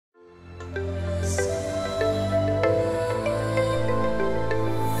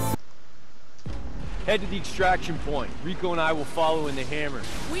Head to the extraction point. Rico and I will follow in the Hammer.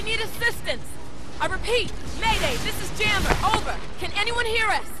 We need assistance. I repeat, Mayday, this is Jammer. Over. Can anyone hear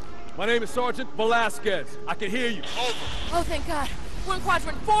us? My name is Sergeant Velasquez. I can hear you. Over. Oh, thank God. We're in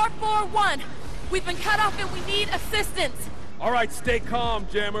quadrant 441. We've been cut off and we need assistance. All right, stay calm,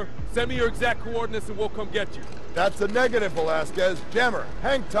 Jammer. Send me your exact coordinates and we'll come get you. That's a negative, Velasquez. Jammer,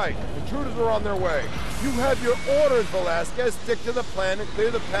 hang tight. Intruders are on their way. You have your orders, Velasquez. Stick to the plan and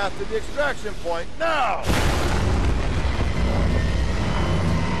clear the path to the extraction point now!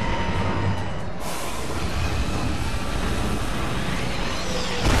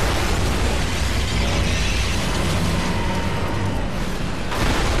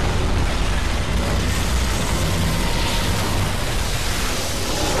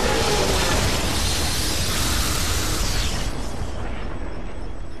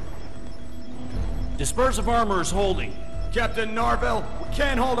 Dispersive armor is holding. Captain Narvel, we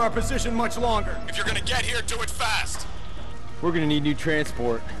can't hold our position much longer. If you're gonna get here, do it fast. We're gonna need new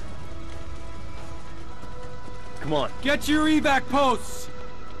transport. Come on. Get your evac posts!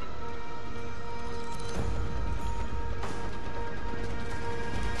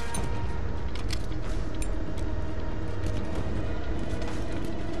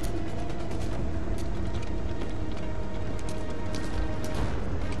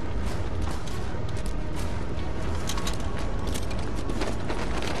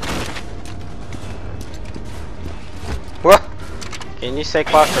 What? Can you say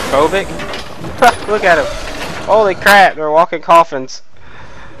claustrophobic? Look at him. Holy crap, they're walking coffins.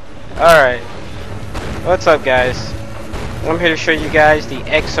 Alright. What's up, guys? I'm here to show you guys the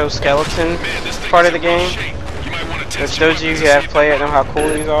exoskeleton part of the game. Which those of you who have played it know how cool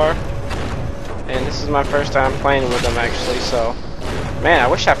these are. And this is my first time playing with them actually, so... Man, I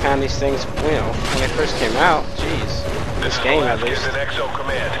wish I found these things, you know, when they first came out. Jeez. This game at least.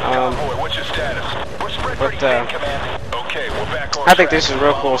 But I think this is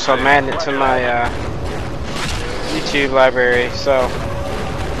real cool, so I'm adding it to my YouTube library, so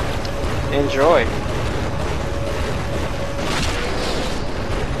enjoy.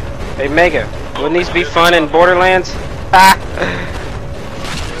 Hey Mega, wouldn't these be fun in Borderlands?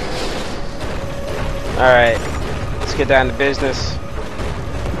 Alright, let's get down to business.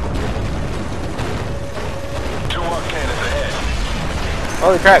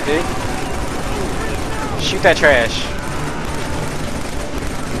 Holy crap, dude. Shoot that trash.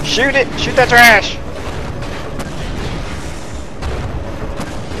 Shoot it! Shoot that trash!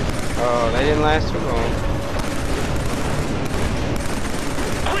 Oh, that didn't last too long.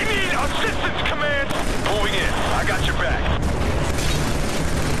 We need assistance, Command! Moving in. I got your back.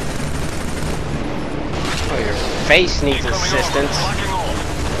 Oh, your face needs assistance.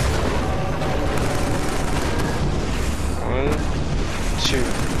 One, two.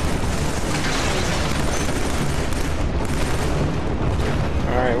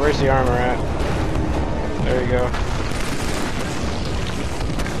 Alright, where's the armor at? There we go.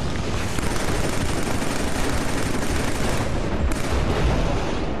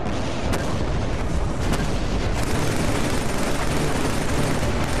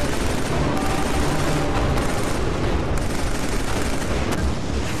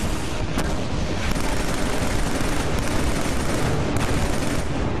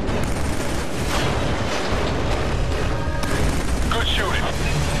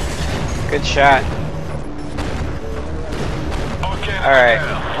 Good shot. Alright.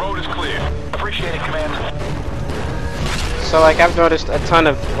 Road is clear. Appreciate it, Commander. So like I've noticed a ton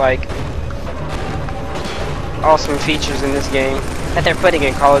of like awesome features in this game that they're putting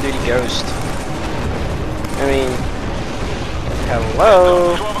in Call of Duty Ghost. I mean,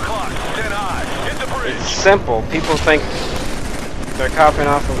 hello. 12 o'clock. 10 high. Hit the bridge. It's simple. People think they're copying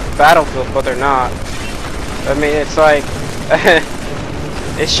off of Battlefield, but they're not. I mean, it's like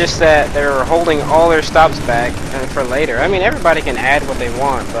it's just that they're holding all their stops back and for later. I mean, everybody can add what they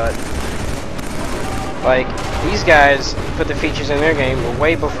want, but like these guys put the features in their game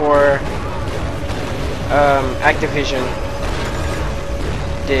way before Activision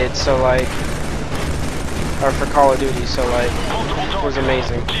did. So like, or for Call of Duty. So like, it was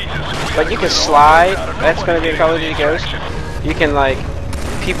amazing. But you can slide. That's going to be a Call of Duty Ghost. You can like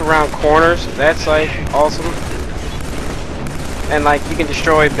peep around corners. That's like awesome. And like you can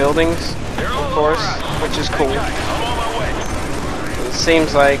destroy buildings, of course, which is cool. It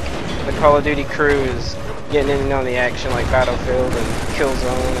seems like the Call of Duty crew is getting in on the action, like Battlefield and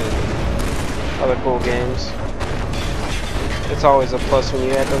Killzone and other cool games. It's always a plus when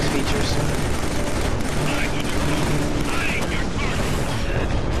you add those features.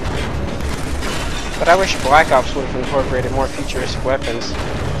 But I wish Black Ops would have incorporated more futuristic weapons.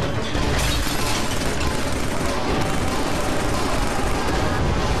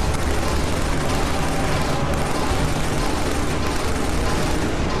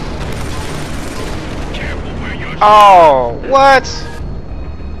 Oh, what?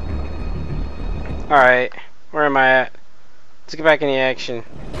 Alright, where am I at? Let's get back in the action.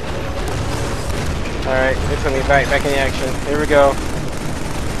 Alright, they put me back in the action. Here we go.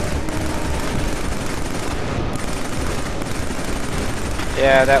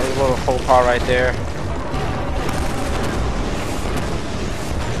 Yeah, that was a little faux pas right there.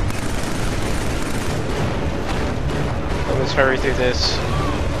 Let's hurry through this.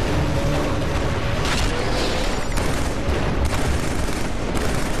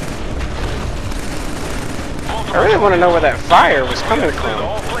 I really want to know where that fire was coming from.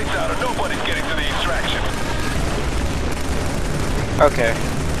 Okay.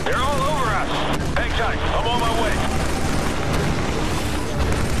 They're all over us. Hang tight. I'm on my way.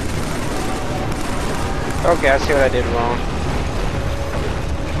 Okay, I see what I did wrong.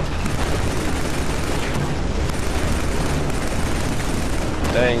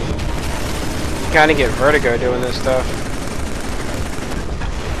 Dang. You kinda get vertigo doing this stuff.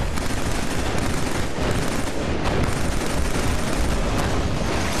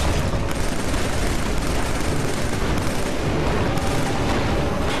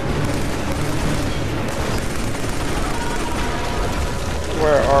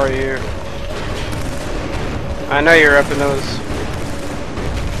 Where are you? I know you're up in those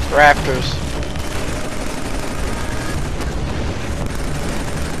rafters.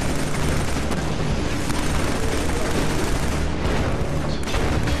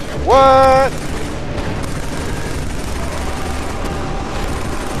 What?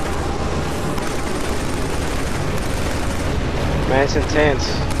 Man, it's intense.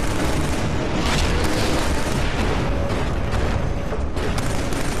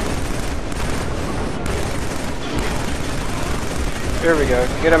 There we go.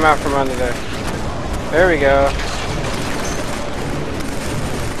 Get him out from under there. There we go.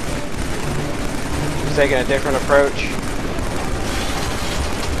 He's taking a different approach.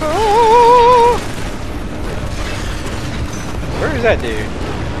 Oh! Where is that dude?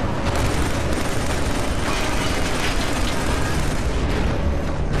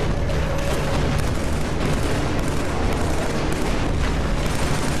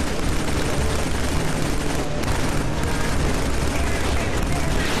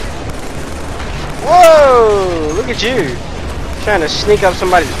 Whoa! Look at you! Trying to sneak up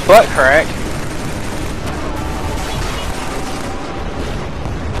somebody's butt crack.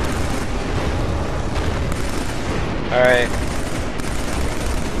 Alright.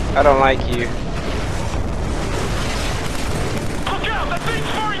 I don't like you. Look out! That thing's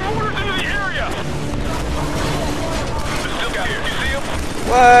firing mortars into the area! They're still got here. You see him?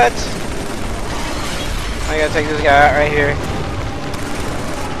 What? I gotta take this guy out right here.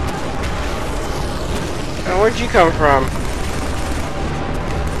 And where'd you come from?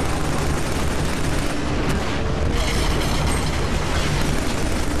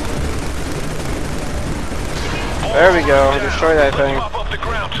 There we go. Destroy that thing. Pop up the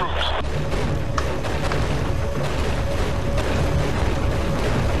ground troops.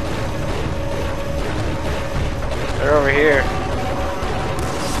 They're over here.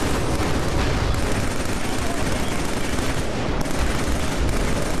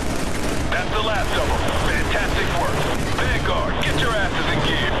 That's the last of them. Fantastic work. Vanguard, get your asses in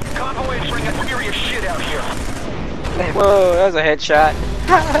gear. Convoy is bringing serious shit out here. Whoa, that was a headshot.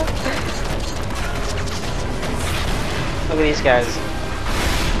 Look at these guys.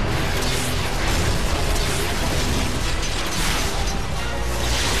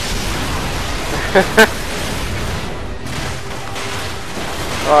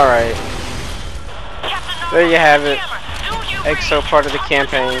 Alright. There you have it. EXO part of the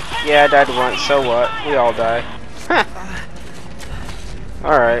campaign. Yeah, I died once, so what? We all die.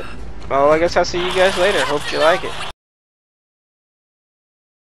 Alright. Well, I guess I'll see you guys later. Hope you like it.